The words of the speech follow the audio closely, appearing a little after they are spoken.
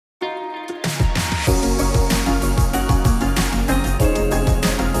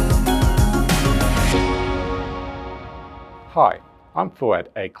Hi, I'm Fouad,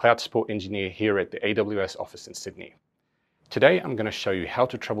 a cloud support engineer here at the AWS office in Sydney. Today I'm going to show you how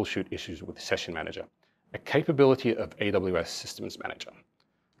to troubleshoot issues with Session Manager, a capability of AWS Systems Manager.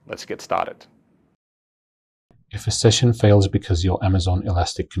 Let's get started. If a session fails because your Amazon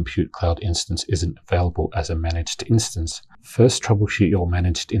Elastic Compute Cloud instance isn't available as a managed instance, first troubleshoot your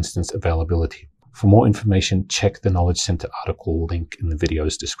managed instance availability. For more information, check the Knowledge Center article link in the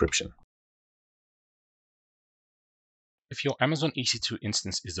video's description. If your Amazon EC2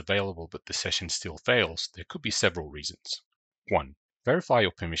 instance is available but the session still fails, there could be several reasons. 1. Verify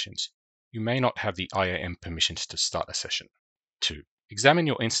your permissions. You may not have the IAM permissions to start a session. 2. Examine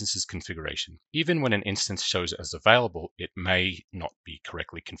your instance's configuration. Even when an instance shows as available, it may not be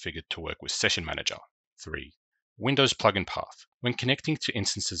correctly configured to work with Session Manager. 3. Windows plugin path. When connecting to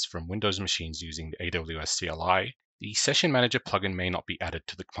instances from Windows machines using the AWS CLI, the Session Manager plugin may not be added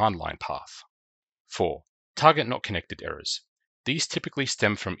to the command line path. 4. Target not connected errors. These typically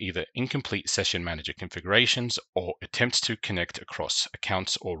stem from either incomplete Session Manager configurations or attempts to connect across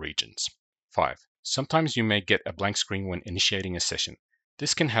accounts or regions. 5. Sometimes you may get a blank screen when initiating a session.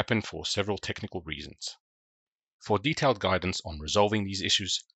 This can happen for several technical reasons. For detailed guidance on resolving these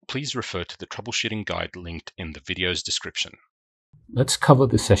issues, please refer to the troubleshooting guide linked in the video's description. Let's cover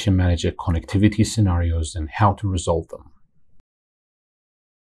the Session Manager connectivity scenarios and how to resolve them.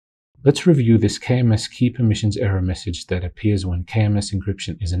 Let's review this KMS key permissions error message that appears when KMS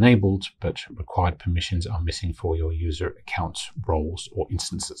encryption is enabled, but required permissions are missing for your user accounts, roles, or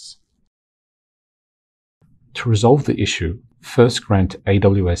instances. To resolve the issue, first grant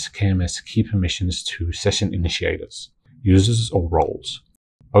AWS KMS key permissions to session initiators, users, or roles.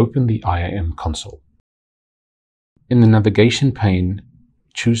 Open the IAM console. In the navigation pane,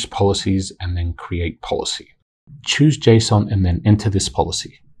 choose Policies and then Create Policy. Choose JSON and then enter this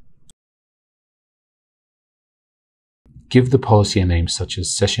policy. Give the policy a name such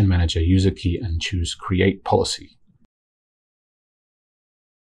as Session Manager User Key and choose Create Policy.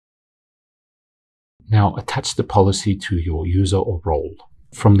 Now attach the policy to your user or role.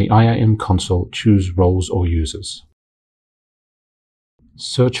 From the IAM console, choose Roles or Users.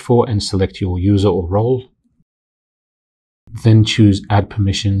 Search for and select your user or role. Then choose Add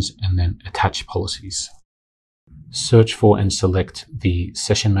Permissions and then Attach Policies. Search for and select the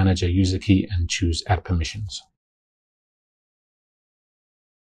Session Manager User Key and choose Add Permissions.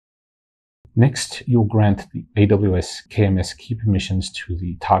 Next, you'll grant the AWS KMS key permissions to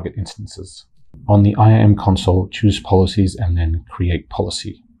the target instances. On the IAM console, choose Policies and then Create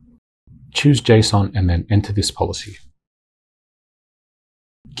Policy. Choose JSON and then enter this policy.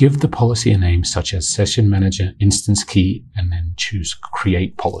 Give the policy a name such as Session Manager Instance Key and then choose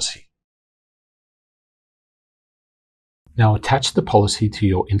Create Policy. Now attach the policy to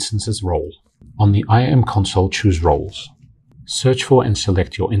your instance's role. On the IAM console, choose Roles. Search for and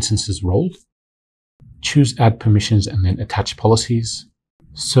select your instance's role. Choose Add Permissions and then Attach Policies.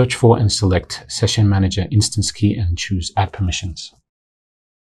 Search for and select Session Manager Instance Key and choose Add Permissions.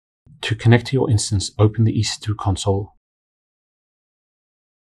 To connect to your instance, open the EC2 console.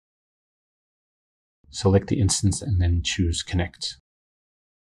 Select the instance and then choose Connect.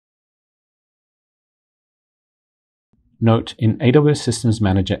 Note, in AWS Systems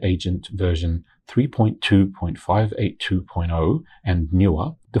Manager Agent version 3.2.582.0 and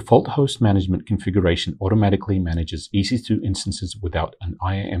newer, default host management configuration automatically manages EC2 instances without an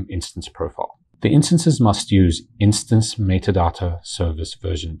IAM instance profile. The instances must use Instance Metadata Service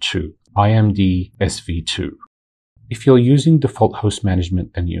version 2, IMD SV2. If you're using default host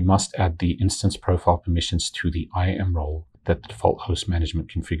management, then you must add the instance profile permissions to the IAM role that the default host management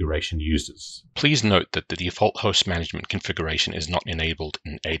configuration uses. Please note that the default host management configuration is not enabled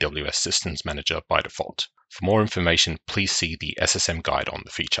in AWS Systems Manager by default. For more information, please see the SSM guide on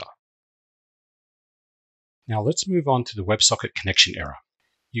the feature. Now let's move on to the WebSocket connection error.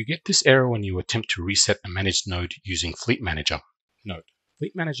 You get this error when you attempt to reset a managed node using Fleet Manager. Note,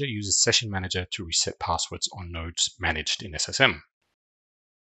 Fleet Manager uses Session Manager to reset passwords on nodes managed in SSM.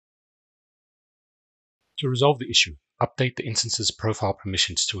 To resolve the issue, update the instance's profile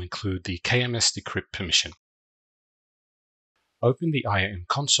permissions to include the KMS decrypt permission. Open the IAM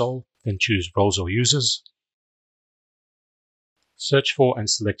console, then choose Roles or Users. Search for and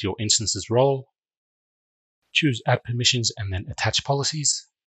select your instance's role. Choose Add Permissions and then Attach Policies.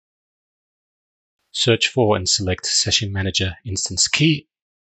 Search for and select Session Manager Instance Key,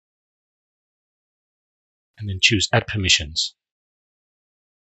 and then choose Add Permissions.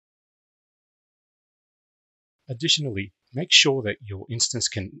 Additionally, make sure that your instance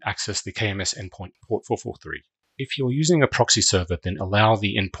can access the KMS endpoint port 443. If you're using a proxy server, then allow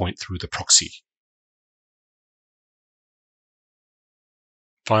the endpoint through the proxy.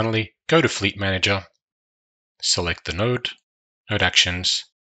 Finally, go to Fleet Manager, select the node, node actions,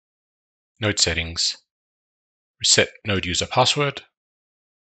 node settings, reset node user password,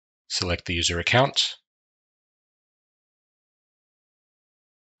 select the user account,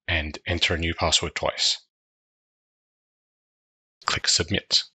 and enter a new password twice. Click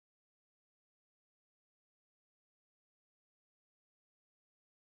Submit.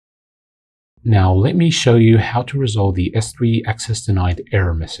 Now let me show you how to resolve the S3 access denied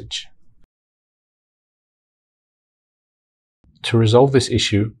error message. To resolve this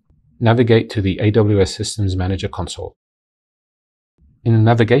issue, navigate to the AWS Systems Manager console. In the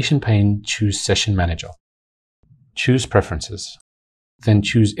navigation pane, choose Session Manager. Choose Preferences. Then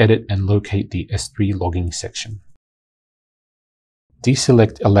choose Edit and locate the S3 logging section.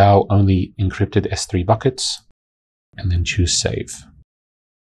 Deselect Allow only encrypted S3 buckets, and then choose Save.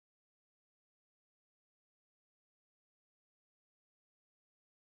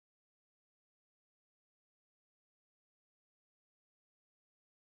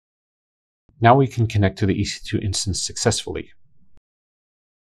 Now we can connect to the EC2 instance successfully.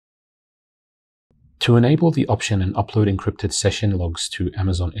 To enable the option and upload encrypted session logs to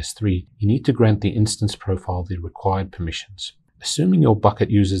Amazon S3, you need to grant the instance profile the required permissions. Assuming your bucket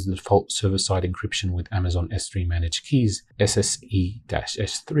uses the default server-side encryption with Amazon S3 managed keys,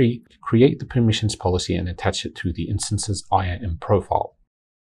 SSE-S3, create the permissions policy and attach it to the instance's IAM profile.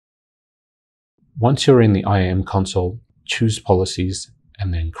 Once you're in the IAM console, choose Policies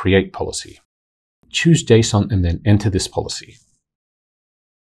and then Create Policy. Choose JSON and then enter this policy.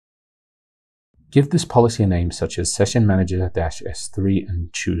 Give this policy a name such as Session Manager-S3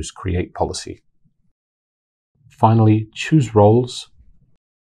 and choose Create Policy. Finally, choose Roles.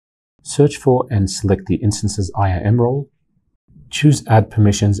 Search for and select the instance's IAM role. Choose Add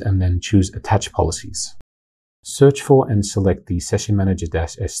Permissions and then choose Attach Policies. Search for and select the Session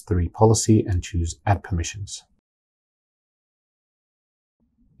Manager-S3 policy and choose Add Permissions.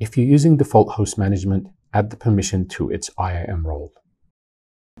 If you're using default host management, add the permission to its IAM role.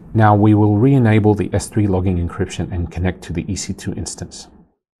 Now we will re-enable the S3 logging encryption and connect to the EC2 instance.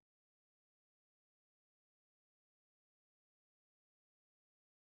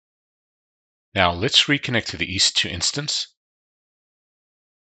 Now let's reconnect to the EC2 instance.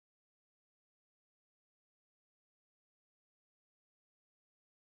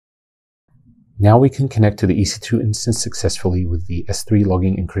 Now we can connect to the EC2 instance successfully with the S3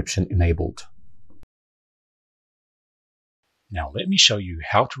 logging encryption enabled. Now let me show you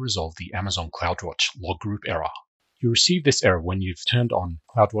how to resolve the Amazon CloudWatch log group error. You receive this error when you've turned on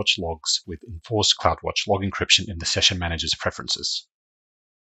CloudWatch logs with enforced CloudWatch log encryption in the Session Manager's preferences.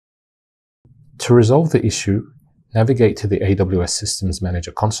 To resolve the issue, navigate to the AWS Systems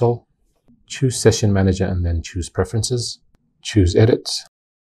Manager console, choose Session Manager and then choose Preferences, choose Edit,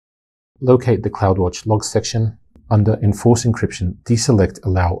 locate the CloudWatch logs section. Under Enforce Encryption, deselect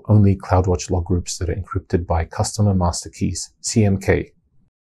Allow only CloudWatch log groups that are encrypted by Customer Master Keys, CMK.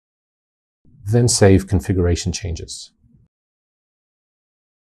 Then save configuration changes.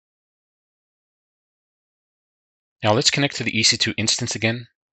 Now let's connect to the EC2 instance again.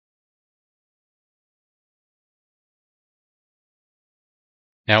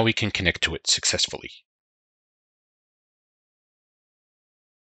 Now we can connect to it successfully.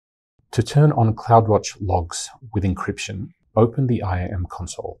 To turn on CloudWatch logs with encryption, open the IAM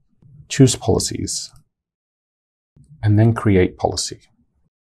console, choose Policies, and then Create Policy.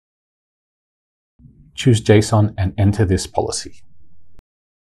 Choose JSON and enter this policy.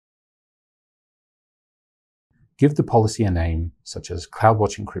 Give the policy a name such as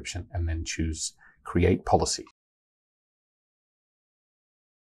CloudWatch Encryption and then choose Create Policy.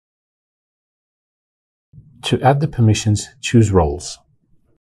 To add the permissions, choose Roles.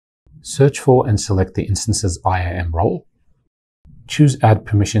 Search for and select the instance's IAM role. Choose Add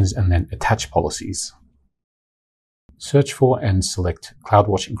Permissions and then Attach Policies. Search for and select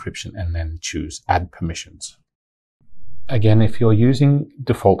CloudWatch Encryption and then choose Add Permissions. Again, if you're using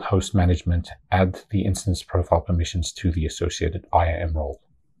default host management, add the instance profile permissions to the associated IAM role.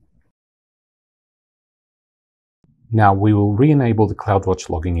 Now we will re-enable the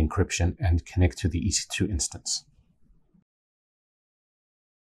CloudWatch logging encryption and connect to the EC2 instance.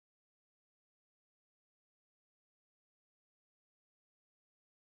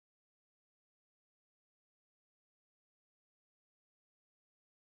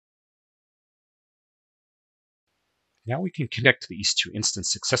 Now we can connect to the EC2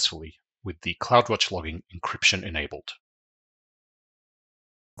 instance successfully with the CloudWatch logging encryption enabled.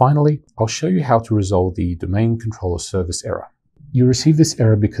 Finally, I'll show you how to resolve the domain controller service error. You receive this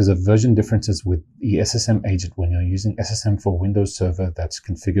error because of version differences with the SSM agent when you're using SSM for Windows Server that's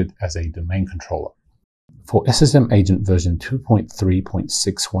configured as a domain controller. For SSM agent version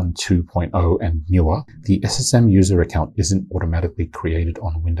 2.3.612.0 and newer, the SSM user account isn't automatically created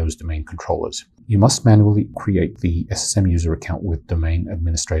on Windows domain controllers. You must manually create the SSM user account with domain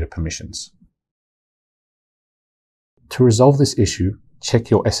administrator permissions. To resolve this issue, check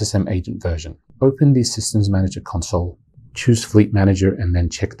your SSM agent version. Open the Systems Manager console, choose Fleet Manager, and then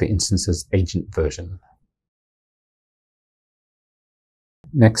check the instance's agent version.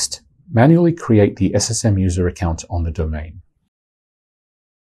 Next, manually create the SSM user account on the domain.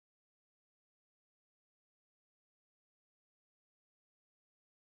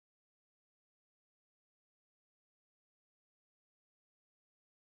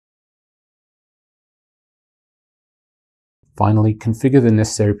 Finally, configure the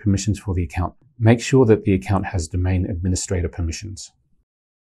necessary permissions for the account. Make sure that the account has domain administrator permissions.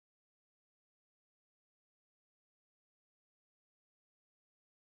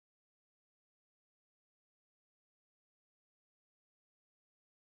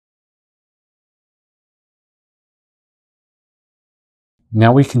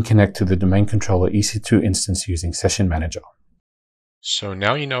 Now we can connect to the domain controller EC2 instance using Session Manager. So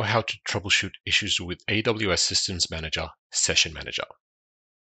now you know how to troubleshoot issues with AWS Systems Manager, Session Manager.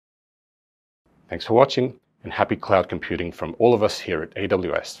 Thanks for watching, and happy cloud computing from all of us here at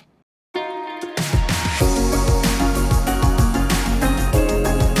AWS.